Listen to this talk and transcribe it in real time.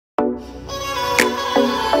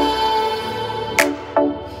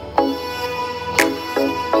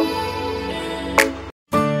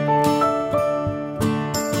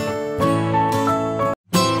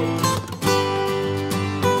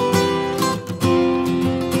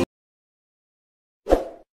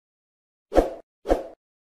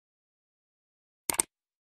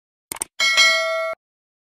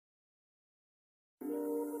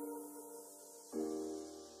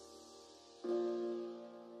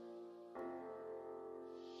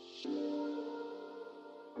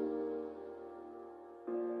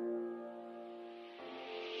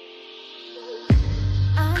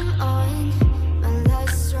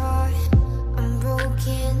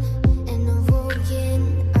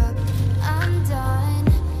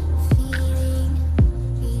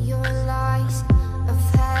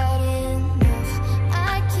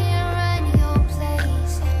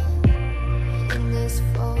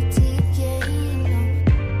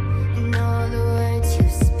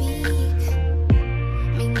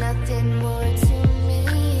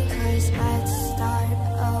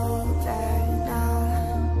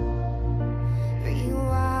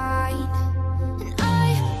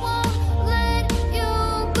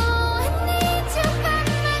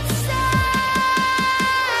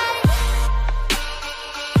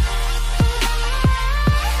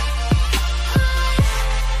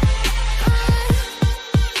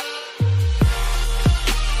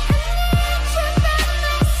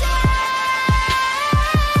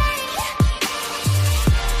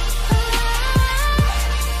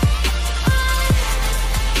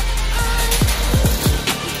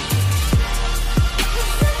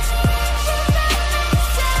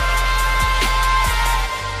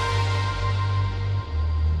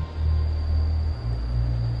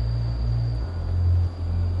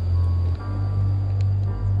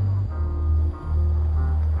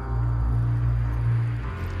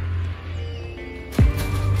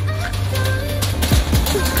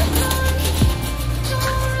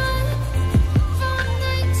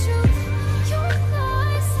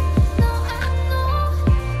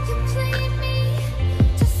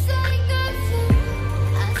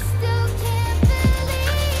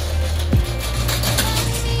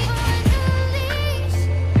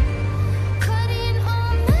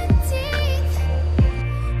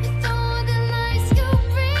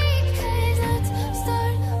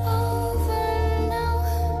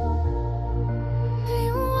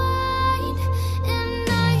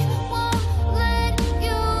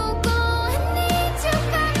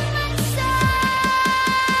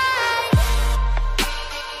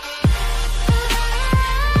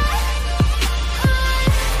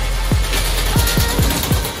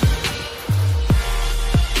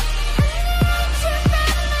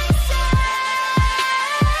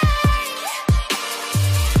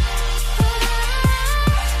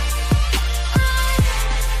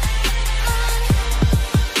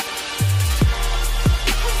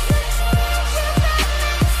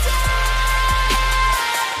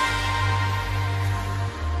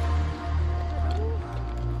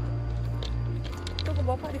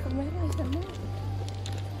bapak di kamera sana.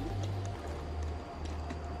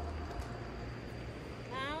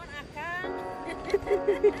 Naon akan?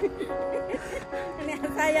 Ini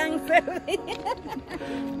sayang sekali.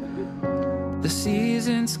 The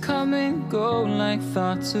seasons come and go like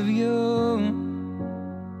thoughts of you.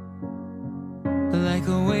 Like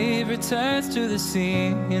a wave returns to the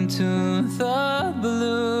sea, into the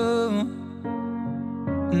blue.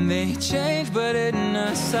 They change but in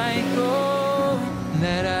a cycle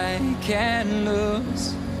that I can't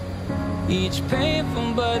lose. Each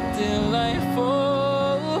painful but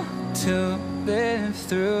delightful to live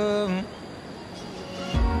through.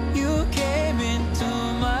 You came into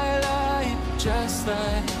my life just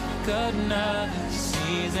like another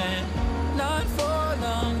season. Not for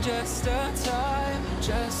long, just a time,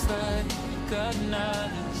 just like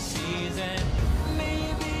another season.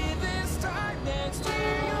 Maybe this time next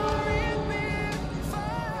year you'll leave me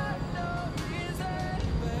for no reason,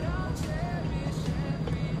 but I'll cherish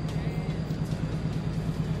every day.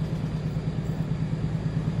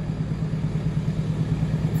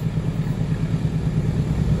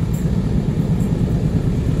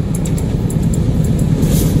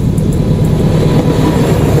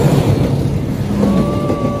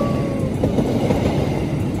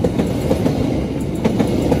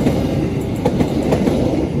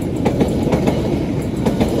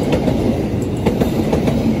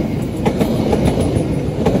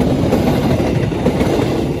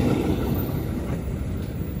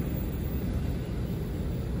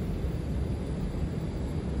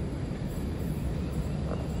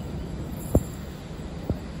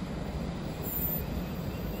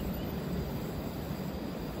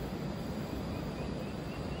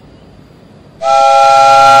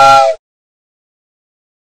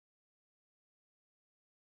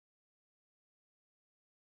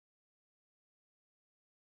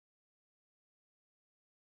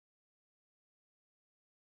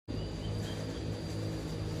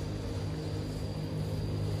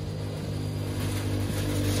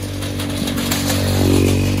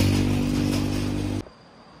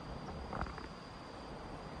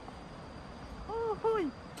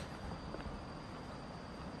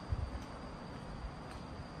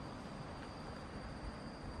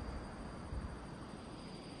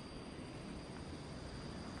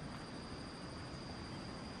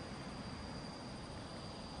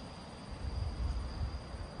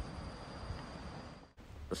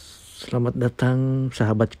 Selamat datang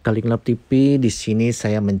sahabat Kalinglap TV. Di sini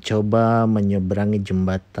saya mencoba menyeberangi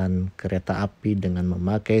jembatan kereta api dengan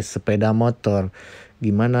memakai sepeda motor.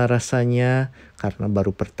 Gimana rasanya? Karena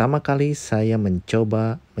baru pertama kali saya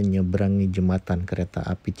mencoba menyeberangi jembatan kereta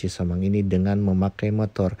api Cisomang ini dengan memakai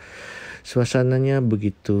motor. Suasananya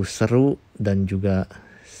begitu seru dan juga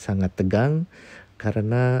sangat tegang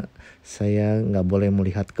karena saya nggak boleh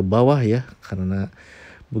melihat ke bawah ya, karena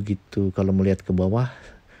begitu kalau melihat ke bawah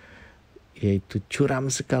yaitu curam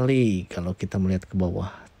sekali kalau kita melihat ke bawah.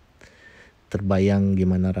 Terbayang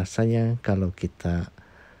gimana rasanya kalau kita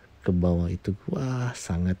ke bawah itu, wah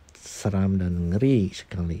sangat seram dan ngeri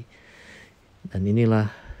sekali. Dan inilah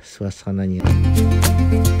suasananya.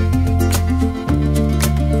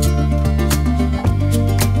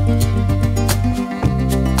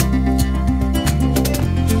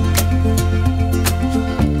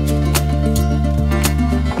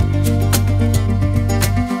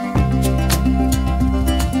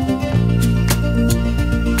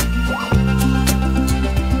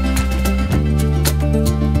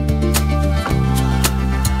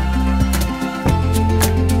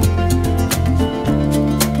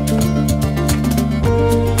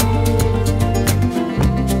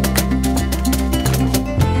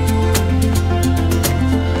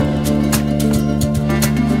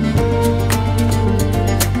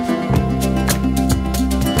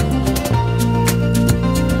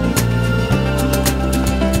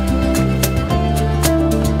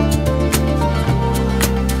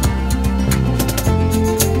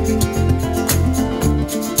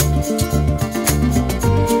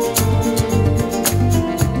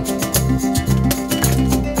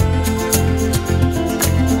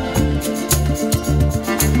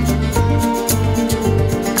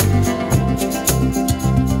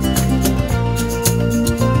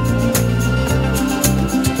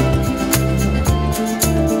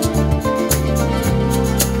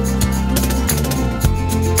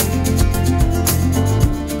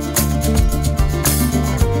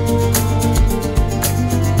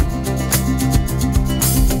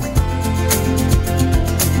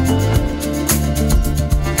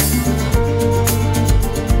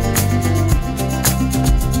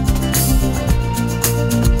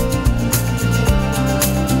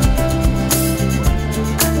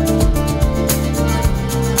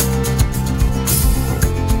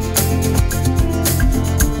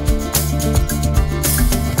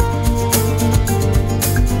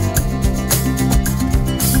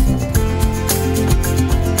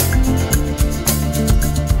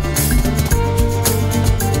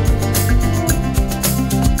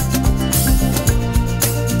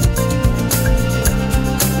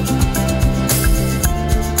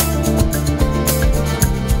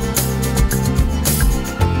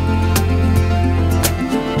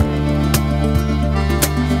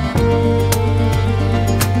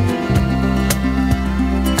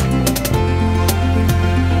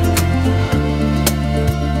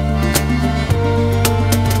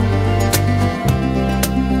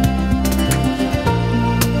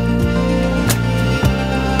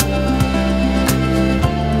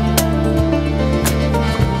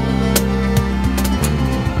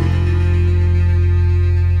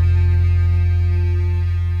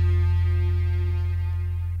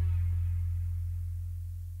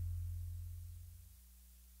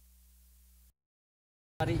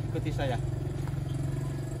 saya.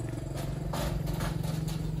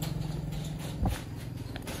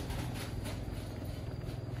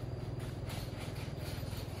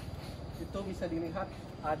 Itu bisa dilihat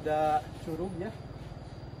ada curug ya,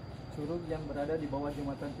 curug yang berada di bawah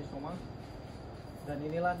jembatan Cisomang, dan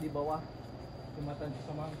inilah di bawah jembatan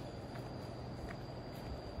Cisomang.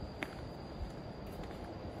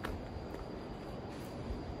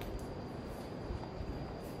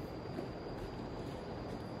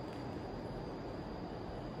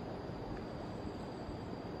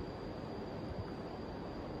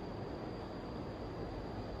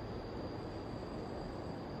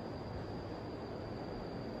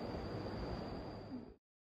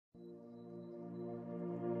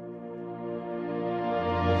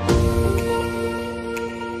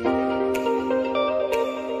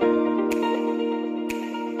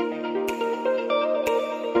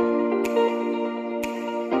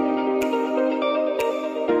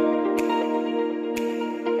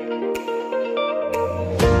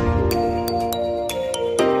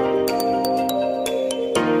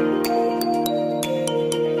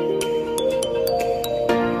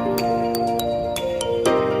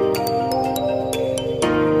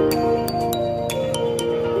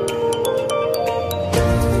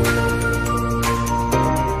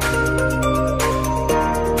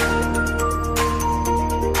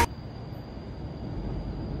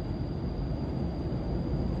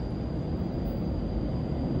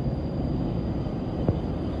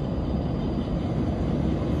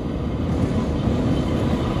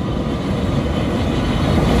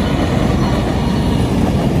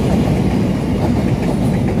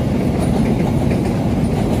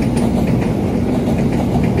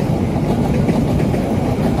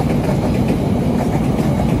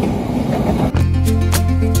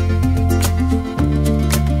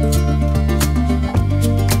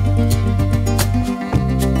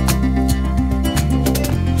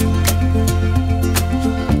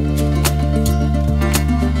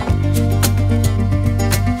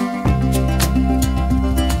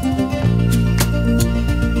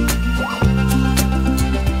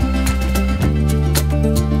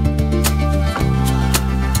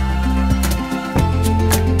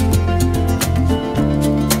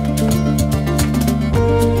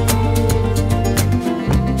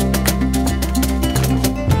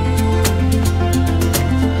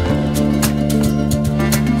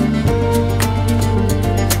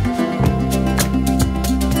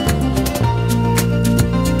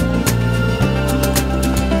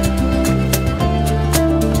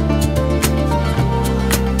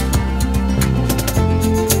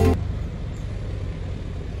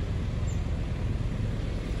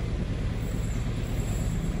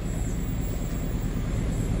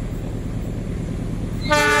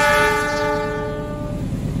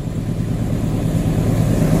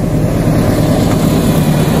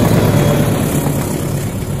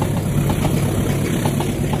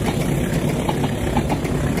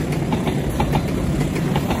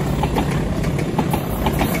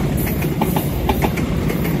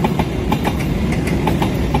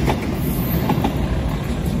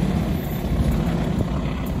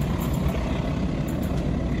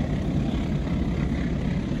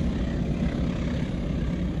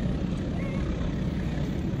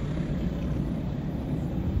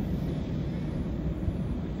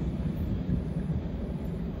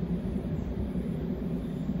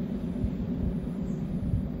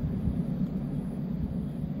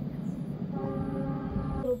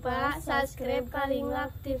 lupa subscribe Kalinglap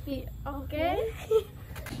TV, oke?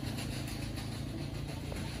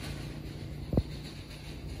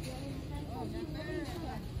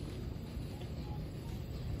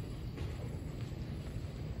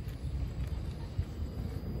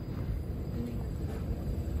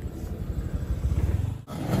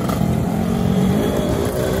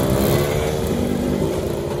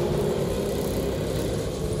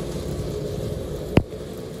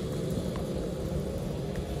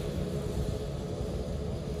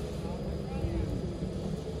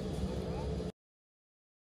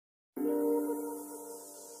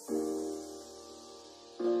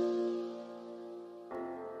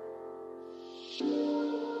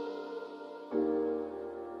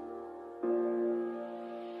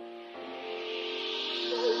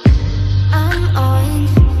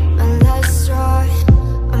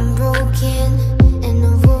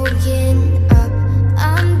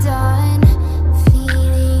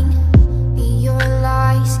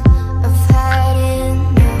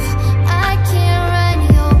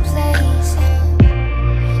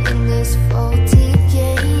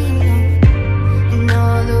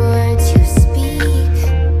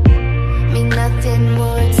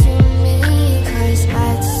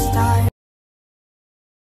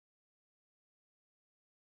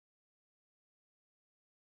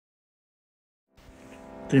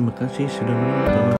 Terima kasih sudah menonton.